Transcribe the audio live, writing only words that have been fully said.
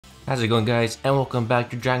How's it going, guys? And welcome back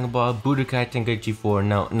to Dragon Ball Budokai Tenkaichi 4.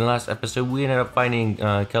 Now, in the last episode, we ended up finding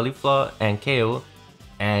Caulifla and KO.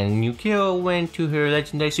 And Yukio went to her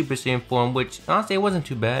legendary Super Saiyan form, which honestly it wasn't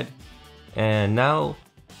too bad. And now,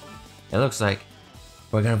 it looks like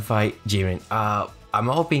we're gonna fight Jiren. I'm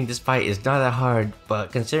hoping this fight is not that hard,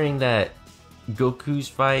 but considering that Goku's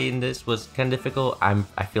fight in this was kind of difficult, I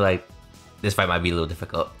feel like this fight might be a little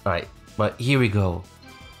difficult. Alright, but here we go.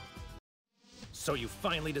 So you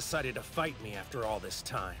finally decided to fight me after all this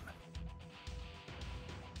time.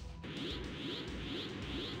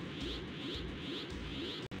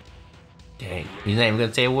 Dang, he's not even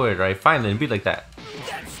gonna say a word, right? Finally, be like that.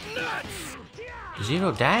 That's nuts!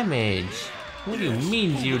 Zero damage? What do you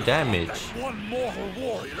mean zero damage? One mortal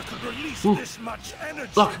warrior could release Ooh. this much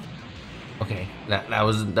energy. Look! Okay, that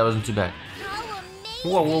wasn't too bad.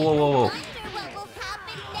 Whoa, whoa, whoa, whoa, whoa.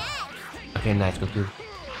 Okay, nice, Goku.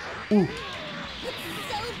 Ooh.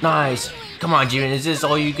 Nice. Come on, Jiren, is this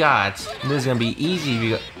all you got? This is gonna be easy if you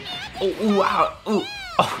got... Oh, ooh, wow, ooh.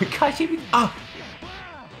 Oh my gosh, Jiren. Oh.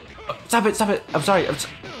 Stop it, stop it. I'm sorry.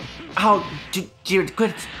 Ow, Jiren,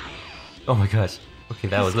 quit. Oh my gosh. Okay,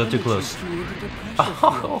 that was a little too close.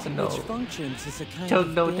 Oh no. Took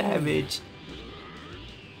no damage.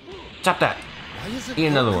 Stop that. Eat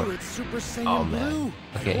another one. Oh man.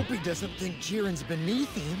 Okay. I hope he doesn't think Jiren's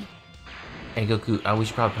beneath him. Hey Goku, we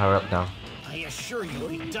should probably power up now. I assure you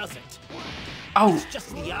he doesn't. Oh! It's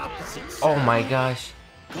just the opposite, sir. Oh my gosh.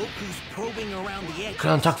 Goku's probing around the edges.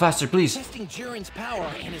 Come on, talk faster, please. Testing Jiren's power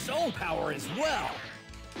and his own power as well.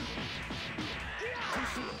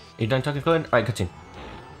 You done talking, Colin? Alright, continue.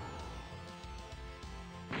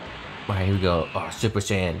 Alright, here we go. Oh, Super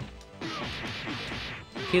Saiyan.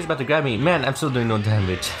 He's about to grab me. Man, I'm still doing no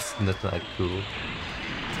damage. That's not cool.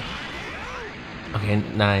 Okay,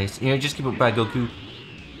 nice. You know, just keep it back, Goku.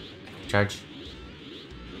 Charge.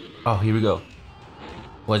 Oh, here we go.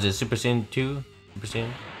 Was it Super Saiyan 2? Super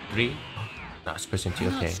Saiyan 3? Oh, no, Super Saiyan 2,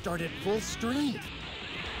 okay. Start at full strength.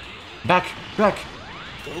 Back! Back!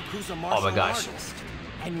 Goku's a martial gosh. artist.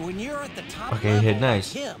 And when you're at the top Okay, level hit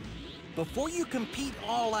nice. like him, before you compete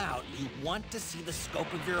all out, you want to see the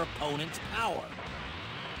scope of your opponent's power.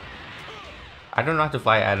 I don't know how to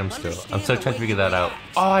fly atoms still. I'm still trying to figure that out.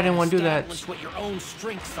 React. Oh, I didn't want to do that. Establish what your own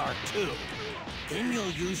strengths are too. Then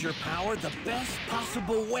you'll use your power the best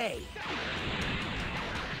possible way.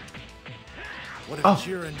 What if Oh.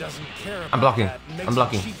 Jiren doesn't care about I'm blocking. that and makes I'm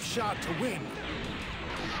blocking. a cheap shot to win?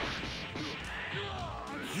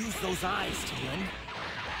 Use those eyes, Tien.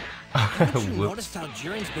 Haven't you Whoops. noticed how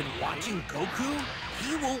Jiren's been watching Goku?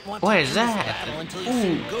 He won't want What to is end that? this battle until you Ooh.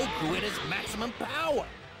 see Goku at his maximum power.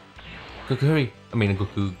 Goku, hurry. I mean,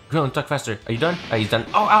 Goku. Krillin, talk faster. Are you done? Oh, he's done.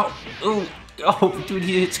 Oh, ow. Ooh. Oh, dude,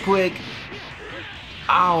 he hits quick.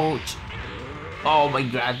 Ouch. Oh, my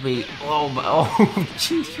God, me. Oh, my. Oh,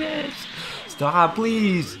 Jesus. Stop,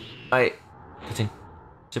 please. Alright. Continue.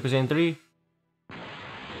 Super Saiyan 3.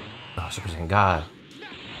 Oh, Super Saiyan God.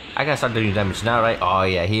 I gotta start doing damage now, right? Oh,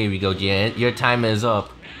 yeah. Here we go, Jiren. Your time is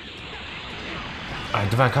up. Alright,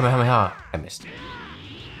 Divine Kamehameha. I missed.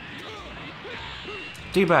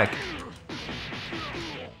 T-back.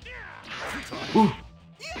 Ooh.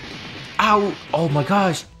 Ow. Oh my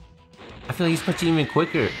gosh. I feel like he's punching even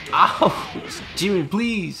quicker. Ow. Jiren,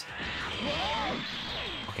 please.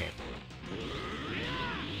 Okay.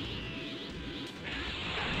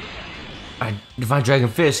 Alright, Divine Dragon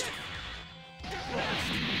Fist.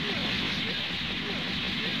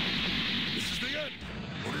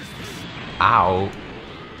 Ow.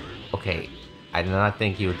 Okay. I did not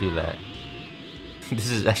think he would do that. This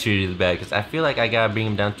is actually really bad because I feel like I gotta bring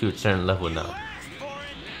him down to a certain level now.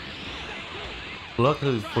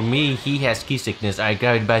 Luckily for me, he has key sickness. I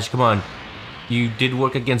got it, Bash. Come on. You did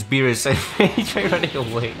work against Beerus and he tried running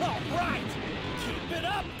away. All right, keep it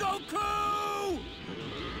up, Goku!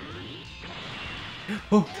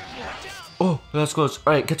 Oh, oh, that's close.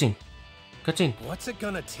 All right, cut in. Cut in. What's it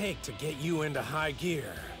gonna take to get you into high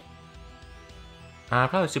gear?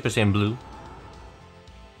 Probably Super Saiyan Blue.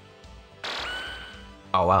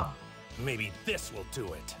 Oh wow. Maybe this will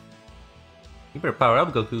do it. You better power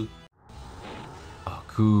up, Goku. Oh,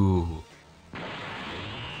 cool.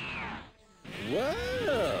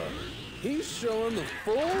 Wow, he's showing the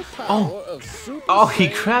full power Oh. of Super Oh, he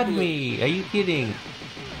Saiyan grabbed Blue. me. Are you kidding?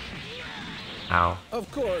 Ow. Of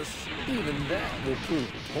course, even that will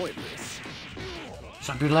prove pointless.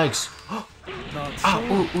 Stop your legs. Not Ow,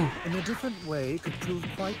 ooh, ooh. In a different way, it could prove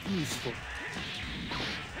quite useful.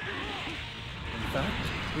 In fact,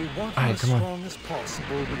 we want Alright, him as come on. strong as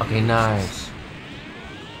possible. with Okay, the nice.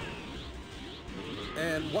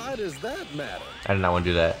 And why does that matter? I did not want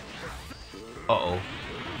to do that. Uh-oh.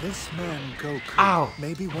 This man, Goku, Ow.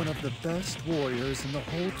 may be one of the best warriors in the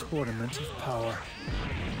whole tournament of power.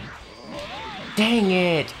 Dang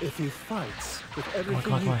it! If he fights with come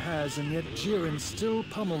everything on. he has and yet Jiren still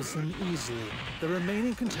pummels him easily, the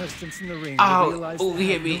remaining contestants in the ring Ow. will realize Oh, they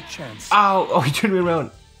he have hit me. no chance Ow! Oh, he turned me around.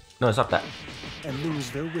 No, stop that. and lose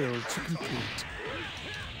their will to compete.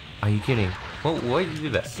 Are you kidding? Why did you do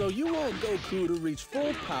that? So you want Goku to reach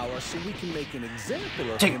full power so we can make an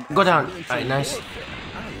example of Take, him. go as down. an Alright, nice. warfare.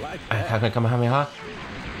 I like Alright, that. can I Kamehameha?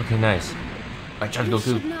 Okay, nice. Alright, charge You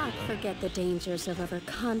should Goku. not forget the dangers of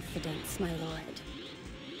overconfidence, my lord.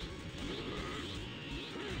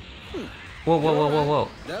 Whoa.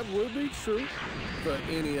 That would be true for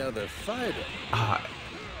any other fighter. Ah,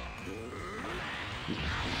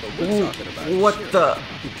 But we're talking about what Jiren, the?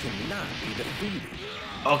 who cannot be defeated.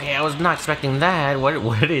 Okay, I was not expecting that.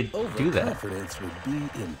 What did it do that? Overconfidence would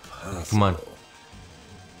be impossible. Come on.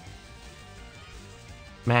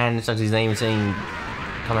 Man, it sucks his name saying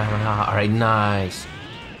Kamehameha. Alright, nice.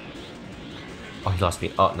 Oh, he lost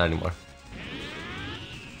me. Oh, not anymore.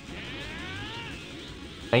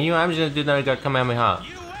 And you know, I'm just gonna do another guard Kamehameha.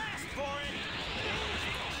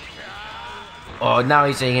 Oh, now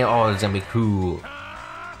he's saying it. Oh, it's gonna be cool.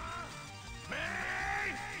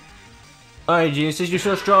 Alright, Jiren, since you're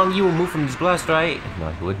so strong, you will move from this blast, right? No,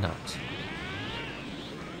 he would not.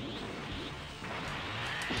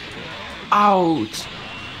 Ouch!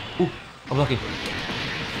 Ooh, I'm lucky.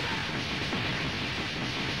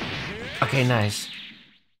 Okay, nice.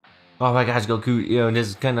 Oh my gosh, Goku, yo, this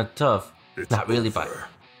is kind of tough. Not really, but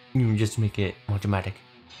you just make it more dramatic.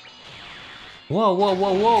 Whoa. Ooh,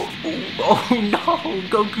 oh no,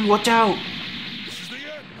 Goku, watch out!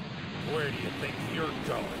 Where do you think you're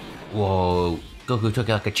going? Whoa, Goku took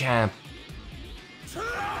it like a champ.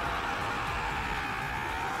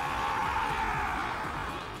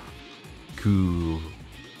 Cool.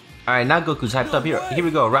 Alright, now Goku's hyped up here. Here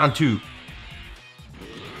we go, round 2.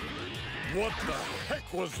 What the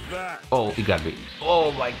heck was that? Oh, he got me.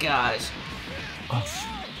 Oh my gosh.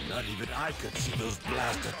 Not even I could see those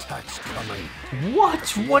blast attacks coming. What?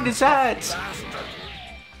 What is that? Bastard.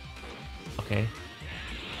 Okay.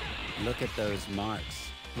 Look at those marks.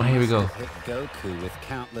 Oh, here we go. Hit Goku with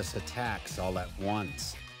countless attacks all at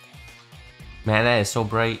once. Man, that is so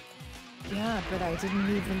bright. Yeah, but I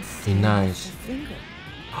didn't even see nice. the finger.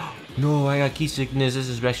 No, I got key sickness. This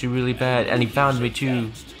is actually really bad. And he found me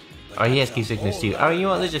too. Oh, he has key sickness too. Alright, you know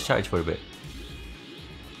what? Let's just charge for a bit.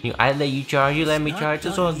 I let you charge, you let me Not charge.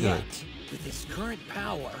 It's done all good. yet. With his current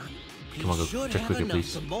power, he Come on, go. should Check have quicker, enough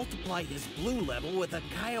please. to multiply his blue level with a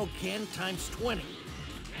Kaioken times 20.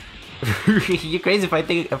 You're crazy if you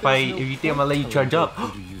think I'm gonna let you charge up.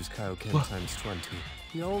 To use Kaioken What? times 20.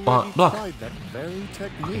 He already block. tried that very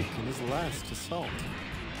technique in his last assault.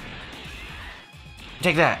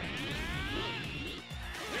 Take that.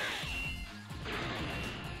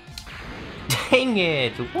 Dang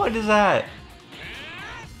it! What is that?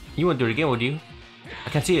 You won't do it again, would you? I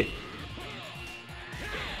can't see it.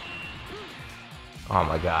 Oh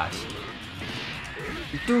my gosh.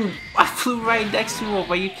 Dude, I flew right next to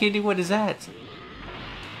him. Are you kidding? What is that?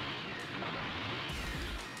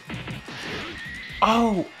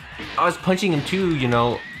 Oh! I was punching him too, you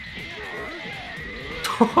know.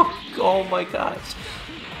 Oh my gosh.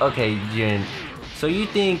 Okay, Jiren. So you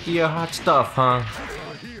think you're hot stuff, huh?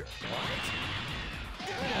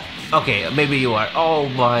 Okay, maybe you are. Oh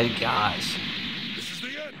my gosh.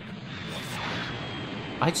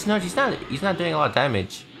 I just noticed he's not doing a lot of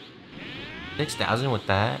damage. 6,000 with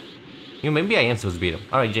that. You know, maybe I am supposed to beat him.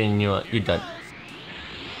 Alright, Jiren, you know what? You're done.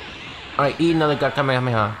 Alright, eat another God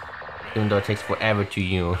Kamehameha. Even though it takes forever to,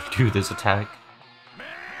 you know, do this attack.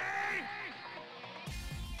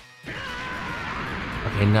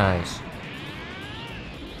 Okay, nice.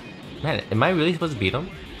 Man, am I really supposed to beat him?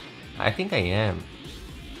 I think I am.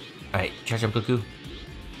 Alright, charge up Goku.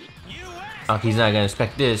 Oh, he's not gonna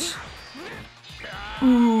expect this.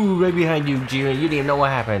 Ooh, right behind you, Jiren. You didn't even know what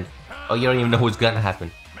happened. Oh, you don't even know what's gonna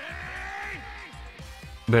happen.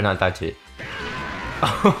 Better not touch it.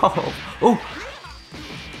 Oh, oh.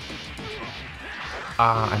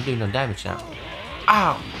 I'm doing no damage now.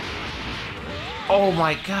 Ow! Oh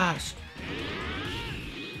my gosh!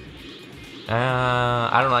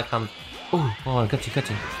 I don't like how. Oh, hold on,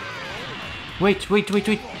 cutting. Wait!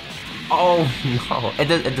 Oh no!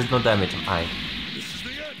 It does no damage. I'm fine.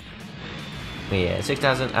 Yeah,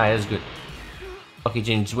 6,000. Alright, that's good. Okay,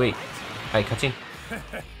 James, wait. Alright, cutting.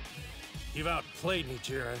 You've outplayed me,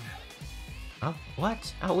 Jiren. Oh,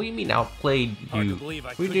 what? Oh, what do you mean outplayed Hard you? to believe I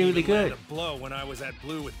We're couldn't doing really even land good. a blow when I was at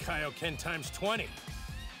blue with Kaioken times 20.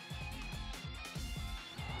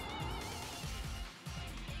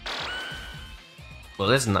 Well,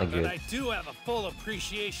 this is not But good. I do have a full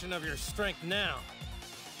appreciation of your strength now.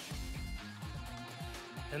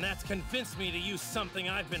 And that's convinced me to use something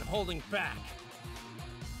I've been holding back.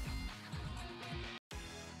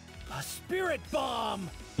 A spirit bomb!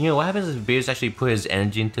 You know, what happens if Beerus actually put his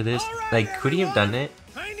energy into this? All right, Like, could he have done everyone,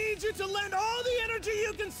 it? I need you to lend all the energy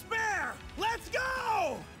you can spare! Let's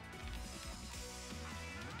go!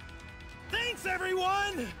 Thanks,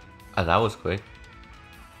 everyone! Oh, that was quick.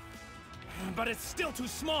 But it's still too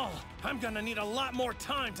small. I'm gonna need a lot more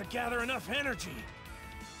time to gather enough energy.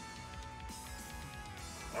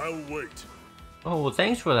 I'll wait. Oh, well,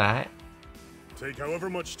 thanks for that. Take however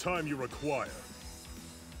much time you require.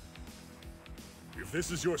 If this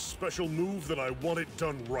is your special move, then I want it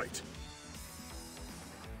done right.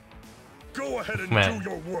 Go ahead and Man. do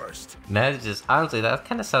your worst. That is just, honestly, that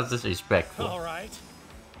kind of sounds disrespectful. All right.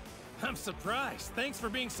 I'm surprised. Thanks for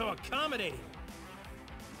being so accommodating.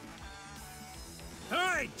 All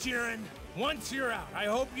right, Jiren. Once you're out, I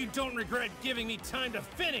hope you don't regret giving me time to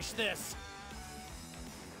finish this.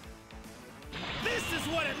 This is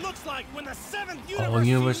what it looks like when the 7th universe. Oh,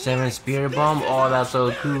 Universe 7 unites. Spirit This Bomb? is Oh, our that's so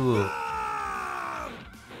Spirit cool. Bomb!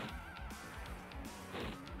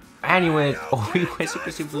 Anyways, oh, he went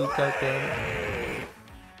Super Budokai.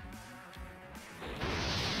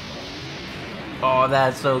 Oh,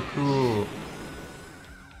 that's so cool.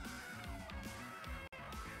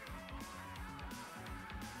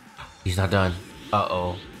 He's not done.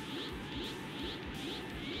 Uh-oh.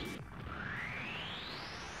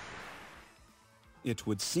 It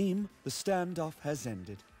would seem the standoff has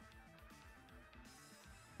ended.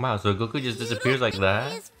 Wow, so Goku just disappears like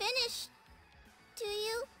that? He is finished. Do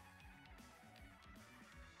you?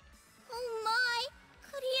 Oh my!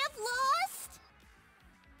 Could he have lost?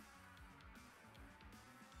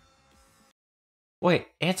 Wait,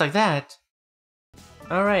 it's like that?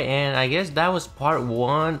 Alright, and I guess that was part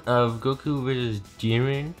 1 of Goku vs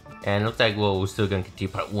Jiren. And it looks like, well, we're still gonna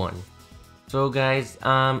continue part 1. So guys,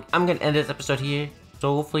 I'm gonna end this episode here.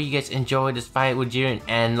 So hopefully you guys enjoyed this fight with Jiren,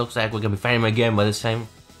 and looks like we're gonna be fighting him again by this time.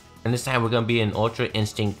 And this time we're gonna be in Ultra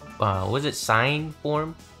Instinct, was it Sign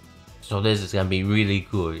form? So this is gonna be really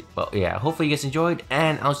cool. But yeah, hopefully you guys enjoyed,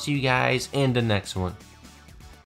 and I'll see you guys in the next one.